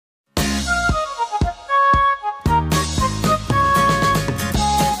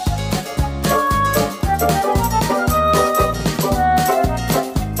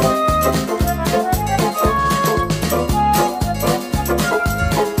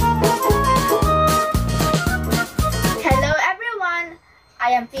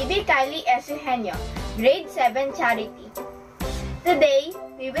Riley S. Eugenio, Grade 7 Charity. Today,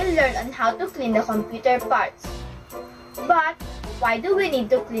 we will learn on how to clean the computer parts. But, why do we need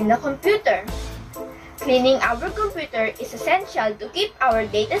to clean the computer? Cleaning our computer is essential to keep our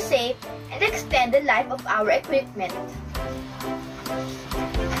data safe and extend the life of our equipment.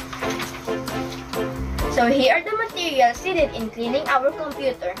 So here are the materials needed in cleaning our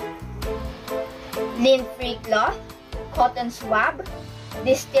computer. Lint-free cloth, cotton swab,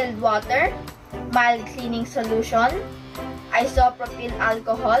 distilled water, mild cleaning solution, isopropyl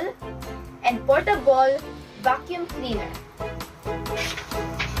alcohol, and portable vacuum cleaner.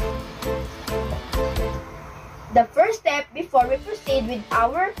 The first step before we proceed with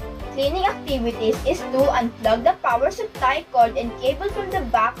our cleaning activities is to unplug the power supply cord and cable from the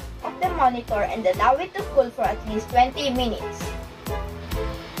back of the monitor and allow it to cool for at least 20 minutes.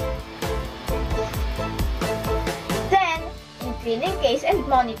 Then, in cleaning case and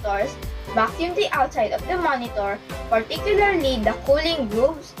monitors, vacuum the outside of the monitor, particularly the cooling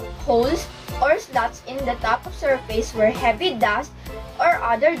grooves, holes, or slots in the top of surface where heavy dust or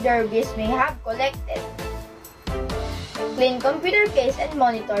other debris may have collected. Clean computer case and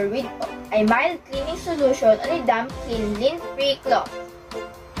monitor with a mild cleaning solution on a damp, clean, lint-free cloth.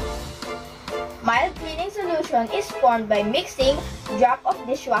 Mild cleaning solution is formed by mixing a drop of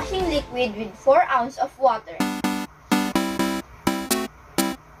dishwashing liquid with 4 ounces of water.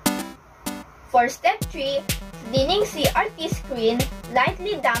 For step 3, cleaning CRT screen,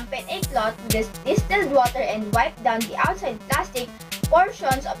 lightly dampen a cloth with distilled water and wipe down the outside plastic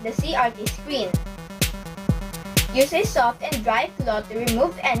portions of the CRT screen. Use a soft and dry cloth to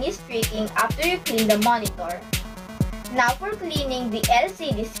remove any streaking after you clean the monitor. Now for cleaning the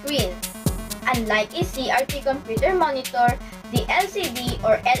LCD screen. Unlike a CRT computer monitor, the LCD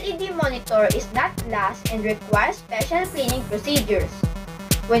or LED monitor is not glass and requires special cleaning procedures.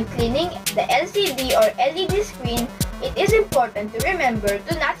 When cleaning the LCD or LED screen, it is important to remember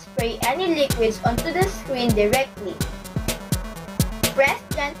to not spray any liquids onto the screen directly. Press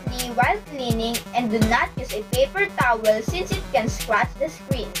gently while cleaning and do not use a paper towel since it can scratch the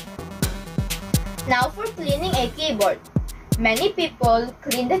screen. Now for cleaning a keyboard. Many people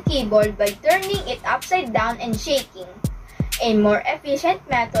clean the keyboard by turning it upside down and shaking. A more efficient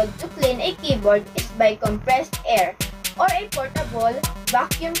method to clean a keyboard is by compressed air or a portable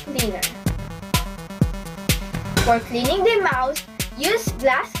vacuum cleaner. For cleaning the mouse, use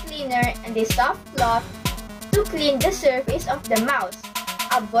glass cleaner and a soft cloth to clean the surface of the mouse.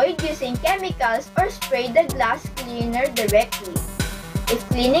 Avoid using chemicals or spray the glass cleaner directly. If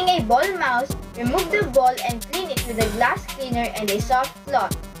cleaning a ball mouse, remove the ball and clean it with a glass cleaner and a soft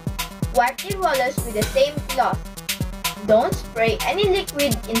cloth. Wipe the rollers with the same cloth. Don't spray any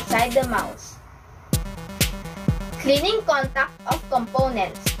liquid inside the mouse. Cleaning contact of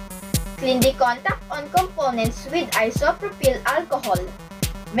components. Clean the contact on components with isopropyl alcohol.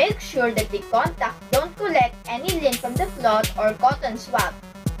 Make sure that the contact don't collect any lint from the cloth or cotton swab.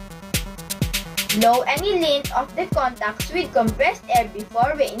 Blow any lint off the contacts with compressed air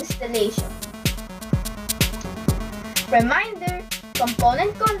before reinstallation. Reminder,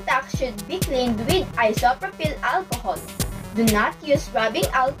 component contacts should be cleaned with isopropyl alcohol. Do not use rubbing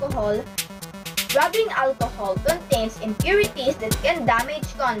alcohol. Rubbing alcohol contains impurities that can damage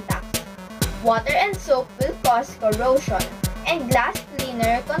contacts. Water and soap will cause corrosion, and glass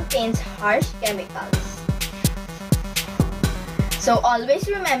cleaner contains harsh chemicals. So always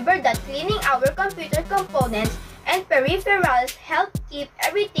remember that cleaning our computer components and peripherals help keep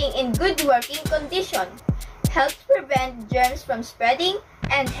everything in good working condition, helps prevent germs from spreading,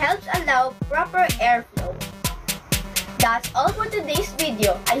 and helps allow proper airflow. That's all for today's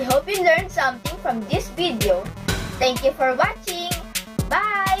video. I hope you learned something from this video. Thank you for watching.